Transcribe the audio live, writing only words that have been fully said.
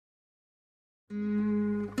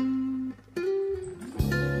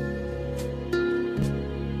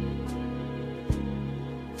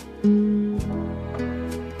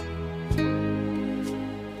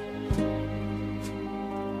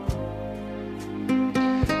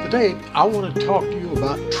Today, I want to talk to you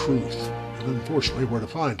about truth, and unfortunately where to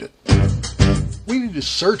find it. We need to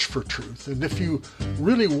search for truth, and if you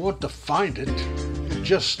really want to find it, it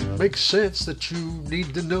just makes sense that you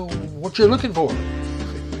need to know what you're looking for.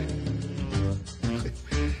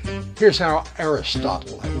 Here's how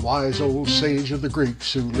Aristotle, a wise old sage of the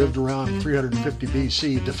Greeks who lived around 350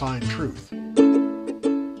 BC, defined truth.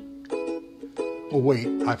 Oh wait,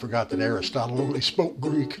 I forgot that Aristotle only spoke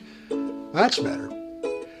Greek. That's better.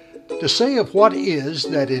 To say of what is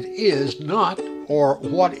that it is not, or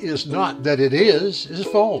what is not that it is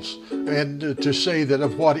false. And to say that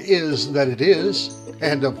of what is that it is,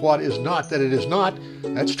 and of what is not that it is not,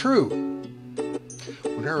 that's true.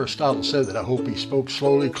 When Aristotle said that, I hope he spoke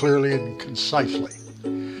slowly, clearly, and concisely.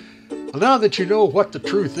 Well, now that you know what the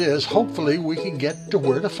truth is, hopefully we can get to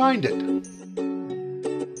where to find it.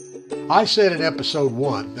 I said in episode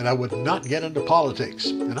 1 that I would not get into politics,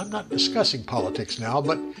 and I'm not discussing politics now,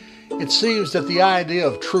 but it seems that the idea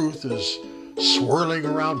of truth is swirling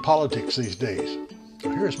around politics these days. So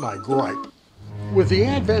here's my gripe. With the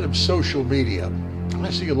advent of social media, I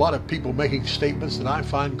see a lot of people making statements that I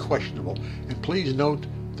find questionable, and please note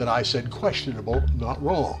that I said questionable, not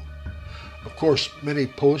wrong. Of course, many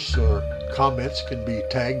posts or comments can be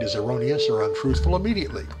tagged as erroneous or untruthful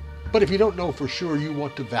immediately. But if you don't know for sure, you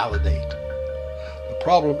want to validate. The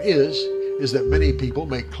problem is that many people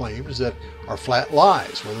make claims that are flat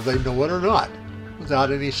lies, whether they know it or not,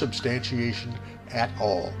 without any substantiation at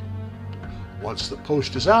all. Once the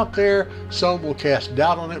post is out there, some will cast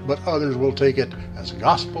doubt on it, but others will take it as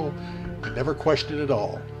gospel and never question it at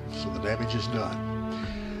all, so the damage is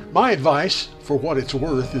done. My advice, for what it's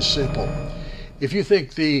worth, is simple. If you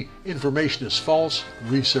think the information is false,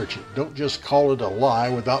 research it. Don't just call it a lie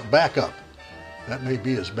without backup. That may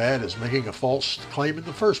be as bad as making a false claim in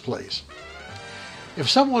the first place. If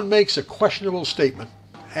someone makes a questionable statement,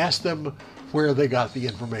 ask them where they got the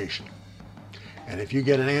information. And if you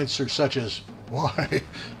get an answer such as, "Why,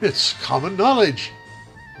 it's common knowledge,"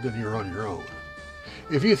 then you're on your own.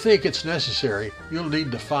 If you think it's necessary, you'll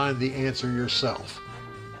need to find the answer yourself.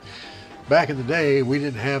 Back in the day, we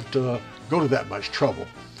didn't have to go to that much trouble.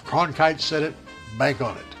 If Cronkite said it, bank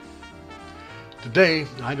on it. Today,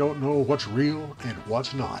 I don't know what's real and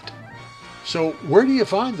what's not. So where do you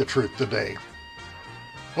find the truth today?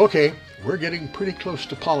 Okay, we're getting pretty close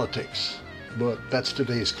to politics, but that's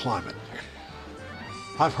today's climate.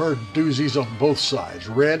 I've heard doozies on both sides,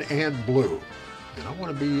 red and blue, and I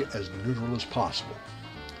want to be as neutral as possible.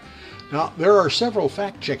 Now, there are several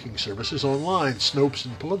fact-checking services online, Snopes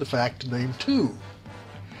and PolitiFact to name two.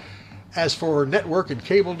 As for network and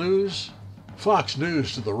cable news, Fox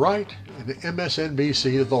News to the right and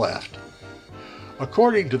MSNBC to the left.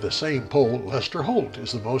 According to the same poll, Lester Holt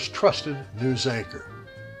is the most trusted news anchor.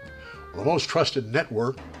 The most trusted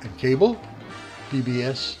network and cable,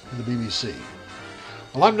 PBS and the BBC.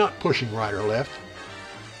 Well, I'm not pushing right or left,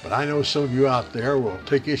 but I know some of you out there will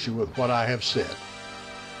take issue with what I have said.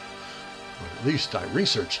 Well, at least I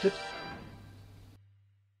researched it.